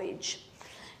voyage.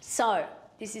 So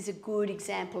this is a good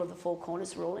example of the Four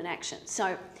Corners rule in action.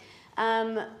 So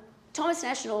Thomas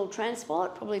National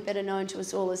Transport, probably better known to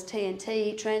us all as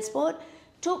TNT Transport,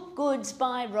 took goods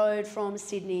by road from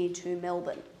Sydney to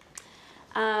Melbourne.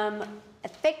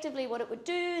 Effectively what it would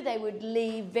do, they would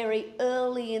leave very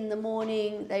early in the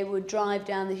morning, they would drive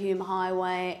down the Hume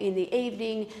Highway in the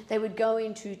evening, they would go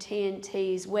into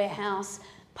TNT's warehouse,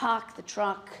 park the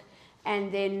truck,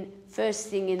 and then first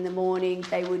thing in the morning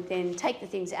they would then take the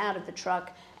things out of the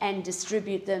truck and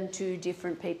distribute them to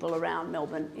different people around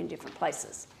Melbourne in different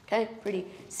places. Okay, pretty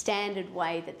standard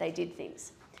way that they did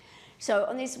things. So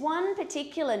on this one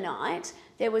particular night,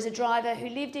 there was a driver who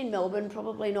lived in Melbourne,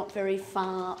 probably not very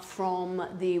far from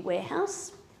the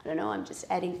warehouse. I don't know, I'm just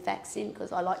adding facts in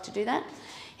because I like to do that.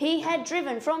 He had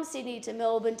driven from Sydney to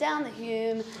Melbourne down the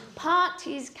Hume, parked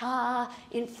his car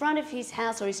in front of his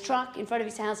house, or his truck in front of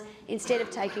his house, instead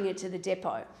of taking it to the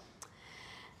depot.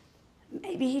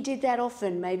 Maybe he did that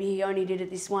often, maybe he only did it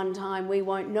this one time, we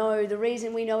won't know. The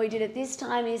reason we know he did it this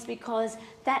time is because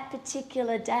that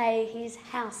particular day his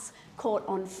house caught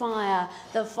on fire.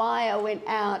 The fire went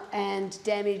out and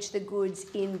damaged the goods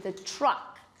in the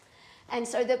truck. And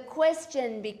so the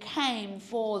question became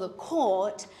for the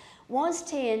court, was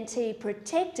TNT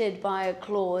protected by a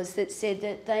clause that said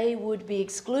that they would be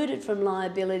excluded from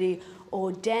liability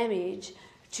or damage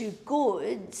to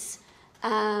goods,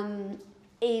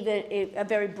 even a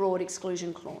very broad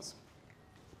exclusion clause?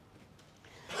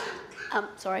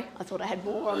 Sorry, I thought I had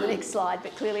more on the next slide,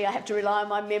 but clearly I have to rely on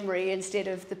my memory instead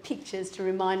of the pictures to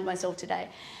remind myself today.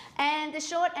 And the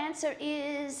short answer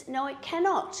is no, it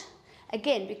cannot.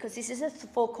 Again, because this is a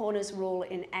Four Corners rule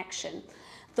in action.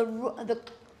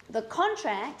 The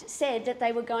contract said that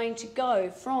they were going to go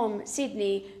from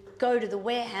Sydney, go to the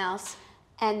warehouse,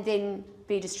 and then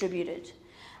be distributed.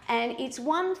 And it's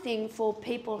one thing for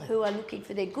people who are looking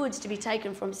for their goods to be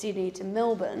taken from Sydney to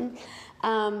Melbourne,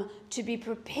 to be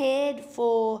prepared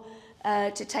for,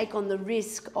 to take on the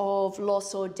risk of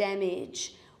loss or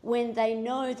damage when they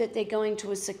know that they're going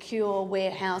to a secure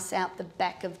warehouse out the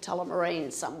back of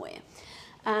Tullamarine somewhere.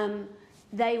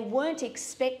 They weren't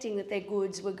expecting that their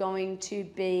goods were going to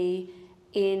be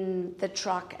in the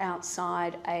truck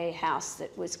outside a house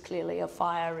that was clearly a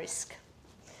fire risk.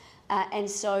 And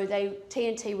so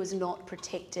TNT was not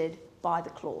protected by the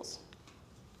clause.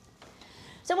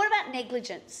 So what about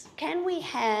negligence? Can we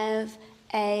have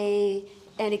an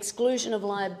exclusion of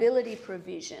liability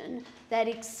provision that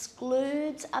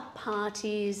excludes a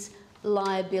party's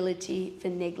liability for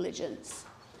negligence?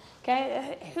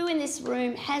 Okay, who in this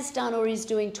room has done or is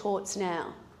doing torts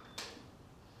now?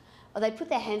 Oh, they put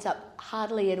their hands up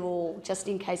hardly at all, just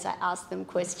in case I ask them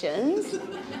questions.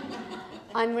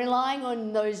 I'm relying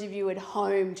on those of you at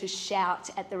home to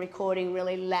shout at the recording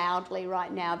really loudly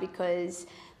right now because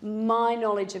my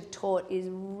knowledge of tort is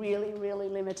really, really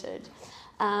limited.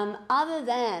 Other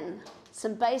than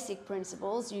some basic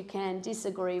principles, you can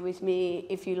disagree with me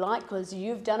if you like because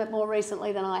you've done it more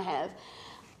recently than I have.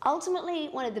 Ultimately,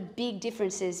 one of the big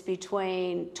differences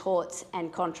between torts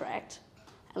and contract,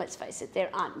 and let's face it, there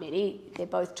aren't many. They're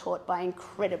both taught by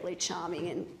incredibly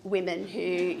charming women who,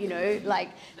 you know, like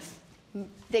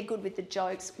they're good with the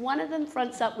jokes. One of them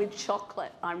fronts up with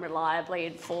chocolate, I'm reliably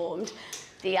informed.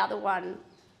 The other one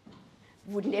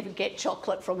would never get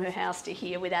chocolate from her house to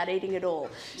here without eating it all.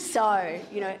 So,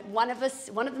 you know, one of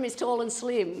them is tall and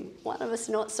slim, one of us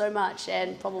not so much,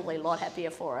 and probably a lot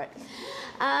happier for it.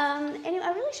 Anyway,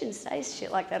 I really shouldn't say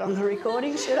shit like that on the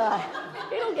recording, should I?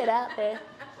 It'll get out there.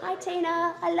 Hi,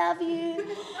 Tina, I love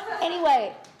you.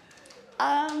 Anyway,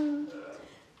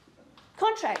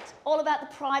 contract, all about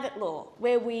the private law,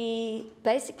 where we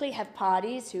basically have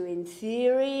parties who in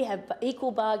theory have equal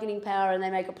bargaining power and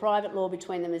they make a private law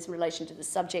between them as in relation to the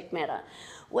subject matter.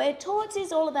 Where torts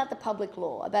is all about the public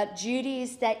law, about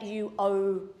duties that you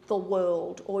owe the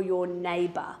world or your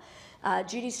neighbour.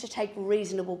 Duties to take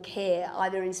reasonable care,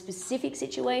 either in specific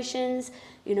situations,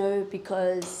 you know,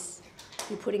 because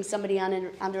you're putting somebody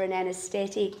under an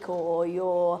anaesthetic, or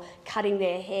you're cutting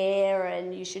their hair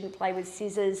and you shouldn't play with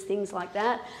scissors, things like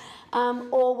that.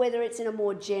 Or whether it's in a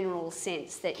more general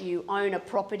sense that you own a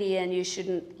property and you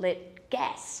shouldn't let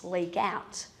gas leak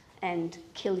out and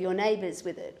kill your neighbours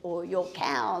with it, or your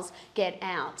cows get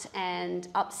out and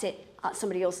upset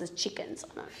somebody else's chickens.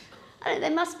 I don't know,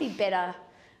 there must be better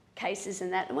cases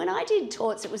than that. And when I did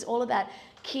torts, it was all about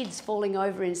kids falling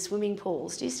over in swimming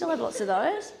pools. Do you still have lots of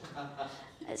those?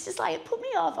 It's just like, it put me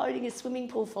off owning a swimming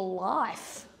pool for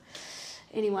life.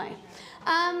 Anyway,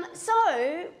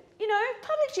 so, you know,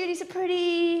 public duties are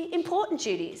pretty important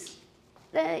duties.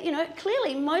 You know,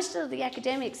 clearly most of the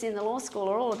academics in the law school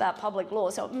are all about public law,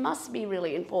 so it must be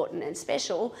really important and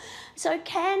special. So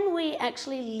can we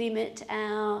actually limit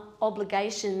our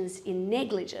obligations in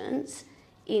negligence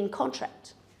in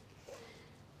contract?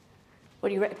 What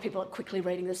do you reckon? People are quickly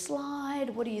reading the slide.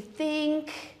 What do you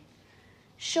think?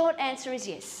 Short answer is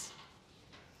yes.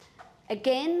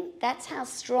 Again, that's how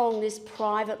strong this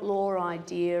private law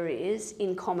idea is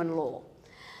in common law.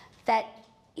 That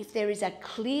if there is a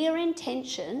clear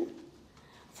intention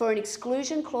for an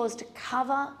exclusion clause to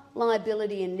cover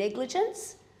liability and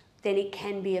negligence, then it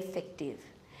can be effective.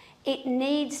 It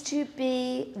needs to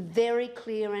be very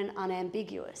clear and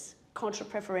unambiguous. Contra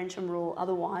Proferentem rule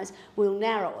otherwise will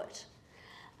narrow it.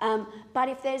 But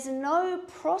if there's no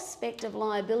prospect of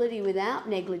liability without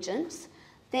negligence,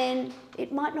 then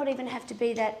it might not even have to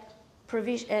be that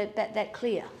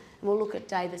clear. And we'll look at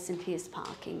Davis and Pearce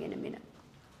parking in a minute.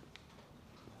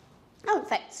 Oh, in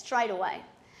fact, straight away.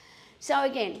 So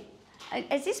again,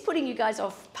 is this putting you guys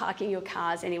off parking your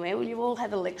cars anywhere? Will you all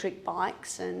have electric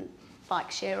bikes and bike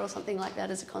share or something like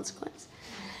that as a consequence?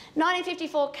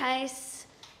 1954 case,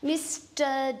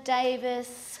 Mr.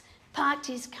 Davis parked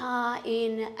his car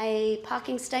in a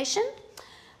parking station.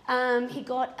 He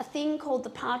got a thing called the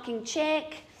parking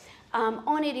check.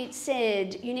 On it, it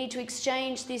said, you need to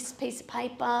exchange this piece of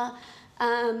paper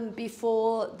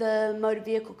before the motor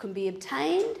vehicle can be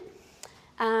obtained.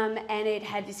 And it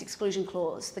had this exclusion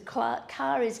clause. The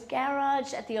car is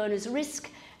garaged at the owner's risk,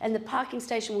 and the parking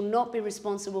station will not be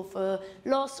responsible for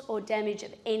loss or damage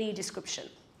of any description.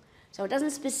 So it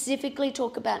doesn't specifically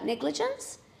talk about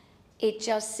negligence. It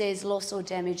just says loss or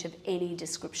damage of any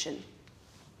description.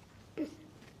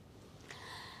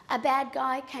 A bad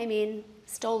guy came in,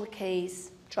 stole the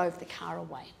keys, drove the car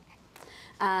away.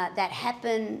 That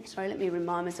happened, sorry, let me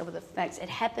remind myself of the facts. It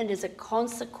happened as a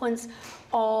consequence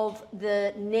of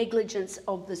the negligence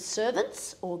of the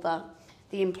servants or the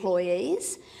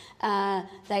employees.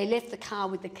 They left the car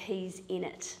with the keys in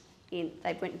it.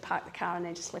 They went and parked the car and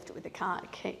then just left it with the car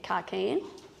key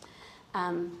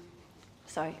in.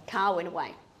 So, car went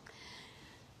away.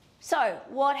 So,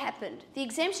 what happened? The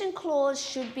exemption clause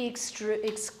should be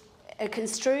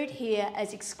construed here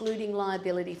as excluding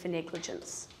liability for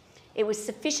negligence. It was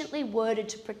sufficiently worded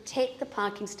to protect the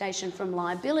parking station from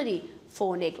liability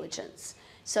for negligence,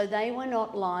 so they were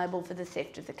not liable for the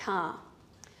theft of the car.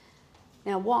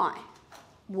 Now, why?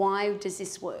 Why does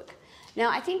this work? Now,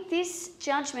 I think this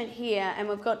judgment here, and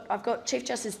I've got Chief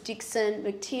Justice Dixon,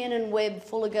 McTiernan, Webb,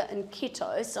 Fulliger and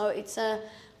Kitto, so it's a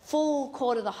full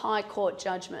Court of the High Court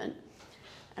judgment.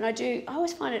 And I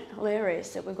always find it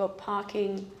hilarious that we've got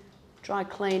parking, dry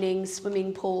cleaning,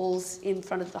 swimming pools in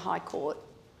front of the High Court.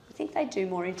 I think they do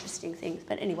more interesting things,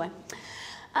 but anyway.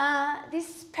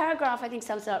 This paragraph, I think,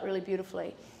 sums it up really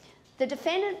beautifully. The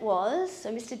defendant was,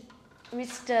 so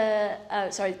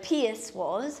Pearce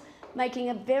was, making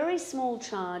a very small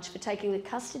charge for taking the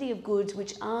custody of goods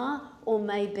which are or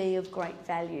may be of great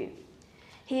value.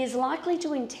 He is likely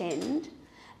to intend,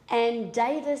 and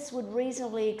Davis would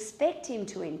reasonably expect him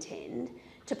to intend,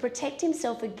 to protect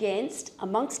himself against,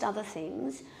 amongst other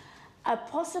things, a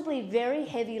possibly very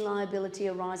heavy liability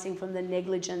arising from the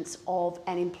negligence of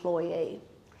an employee.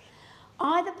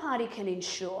 Either party can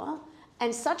ensure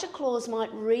And such a clause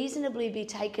might reasonably be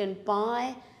taken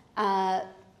by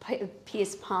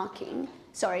Pearce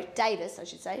Davis, I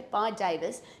should say, by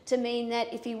Davis, to mean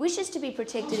that if he wishes to be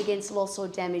protected against loss or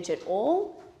damage at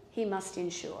all, he must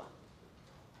insure.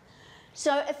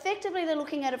 So effectively they're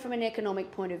looking at it from an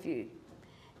economic point of view.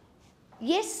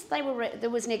 Yes, there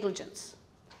was negligence,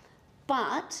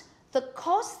 but the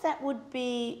cost that would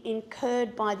be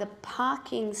incurred by the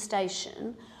parking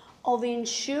station of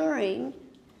ensuring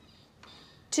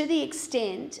to the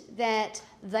extent that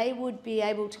they would be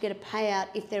able to get a payout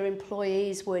if their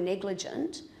employees were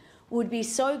negligent would be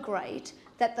so great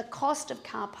that the cost of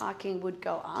car parking would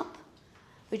go up,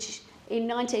 which in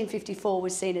 1954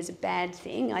 was seen as a bad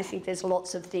thing. I think there's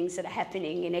lots of things that are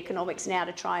happening in economics now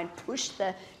to try and push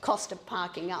the cost of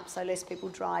parking up so less people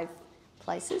drive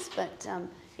places, but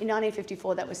in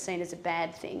 1954 that was seen as a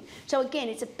bad thing. So again,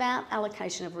 it's about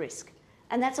allocation of risk,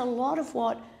 and that's a lot of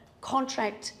what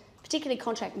particularly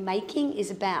contract making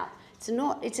is about.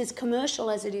 It's as commercial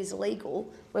as it is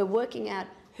legal. We're working out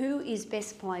who is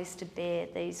best placed to bear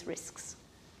these risks.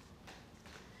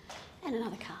 And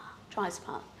another car drives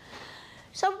past.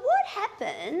 So what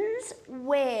happens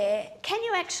can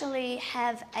you actually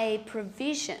have a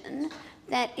provision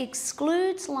that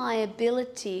excludes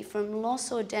liability from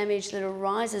loss or damage that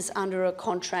arises under a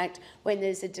contract when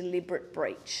there's a deliberate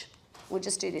breach? We'll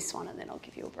just do this one and then I'll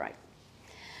give you a break.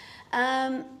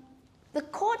 The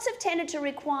courts have tended to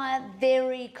require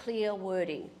very clear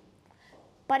wording,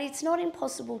 but it's not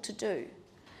impossible to do.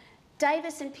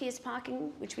 Davis and Pearce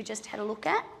Parking, which we just had a look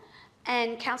at,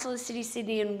 and Council of the City,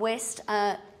 Sydney and West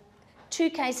are two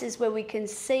cases where we can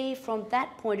see from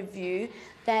that point of view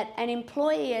that an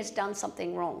employee has done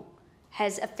something wrong,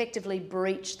 has effectively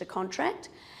breached the contract.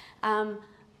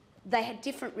 They had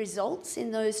different results in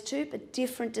those two, but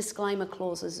different disclaimer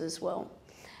clauses as well.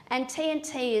 And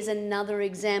T&T is another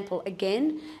example.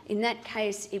 Again, in that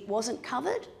case, it wasn't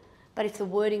covered, but if the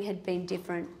wording had been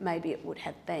different, maybe it would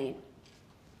have been.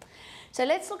 So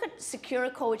let's look at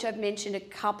Securicor, which I've mentioned a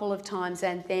couple of times,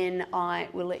 and then I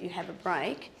will let you have a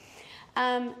break.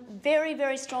 Very,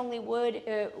 very strongly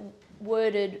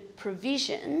worded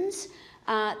provisions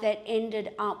that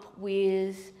ended up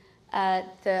with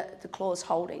the clause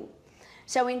holding.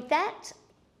 So in that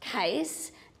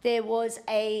case, there was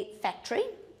a factory,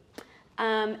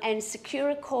 and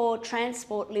Securicor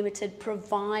Transport Limited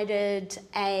provided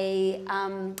a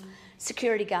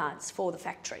security guards for the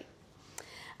factory.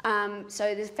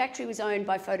 So the factory was owned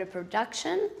by Photo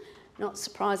Production, not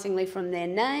surprisingly from their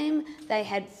name. They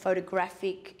had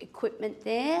photographic equipment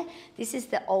there. This is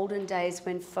the olden days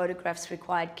when photographs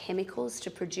required chemicals to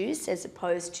produce as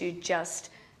opposed to just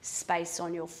space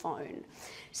on your phone.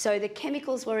 So the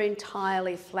chemicals were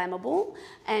entirely flammable,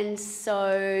 and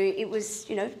so it was,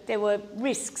 there were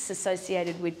risks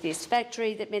associated with this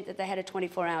factory that meant that they had a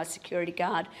 24-hour security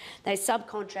guard. They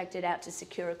subcontracted out to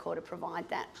Securicor to provide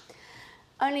that.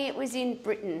 Only it was in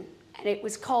Britain, and it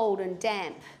was cold and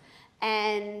damp,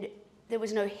 and there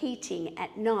was no heating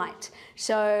at night.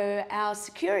 So our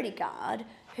security guard,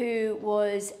 who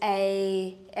was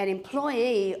an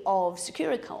employee of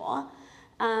Securicor,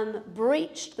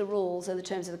 breached the rules and the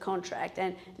terms of the contract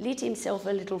and lit himself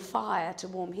a little fire to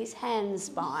warm his hands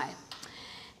by.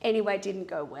 Anyway, it didn't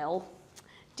go well.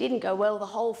 Didn't go well, the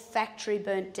whole factory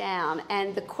burnt down,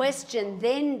 and the question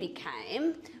then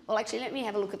became, well, actually, let me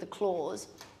have a look at the clause.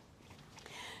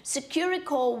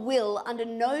 Securicor will, under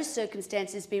no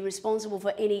circumstances, be responsible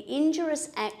for any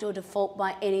injurious act or default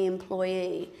by any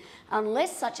employee,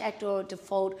 unless such act or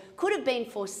default could have been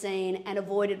foreseen and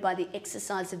avoided by the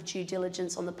exercise of due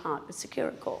diligence on the part of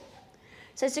Securicor.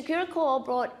 So Securicor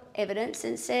brought evidence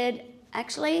and said,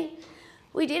 actually,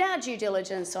 we did our due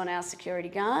diligence on our security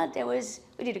guard.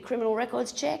 We did a criminal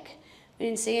records check. We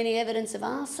didn't see any evidence of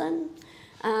arson.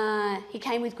 He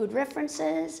came with good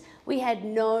references. We had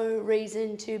no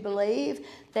reason to believe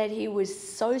that he was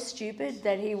so stupid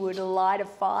that he would light a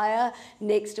fire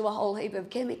next to a whole heap of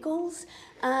chemicals.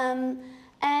 And,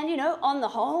 on the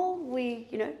whole, we,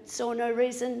 saw no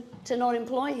reason to not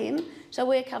employ him, so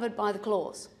we're covered by the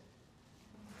clause.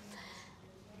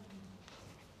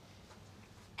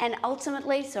 And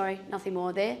ultimately, nothing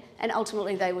more there, and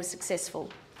ultimately they were successful.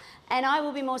 And I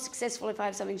will be more successful if I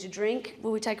have something to drink.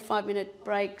 Will we take a 5-minute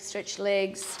break, stretch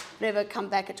legs, whatever, come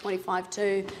back at 25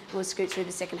 to, we'll scoot through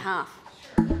the second half.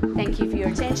 Thank you for your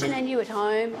attention, and you at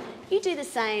home, you do the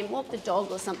same. Walk the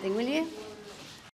dog or something, will you?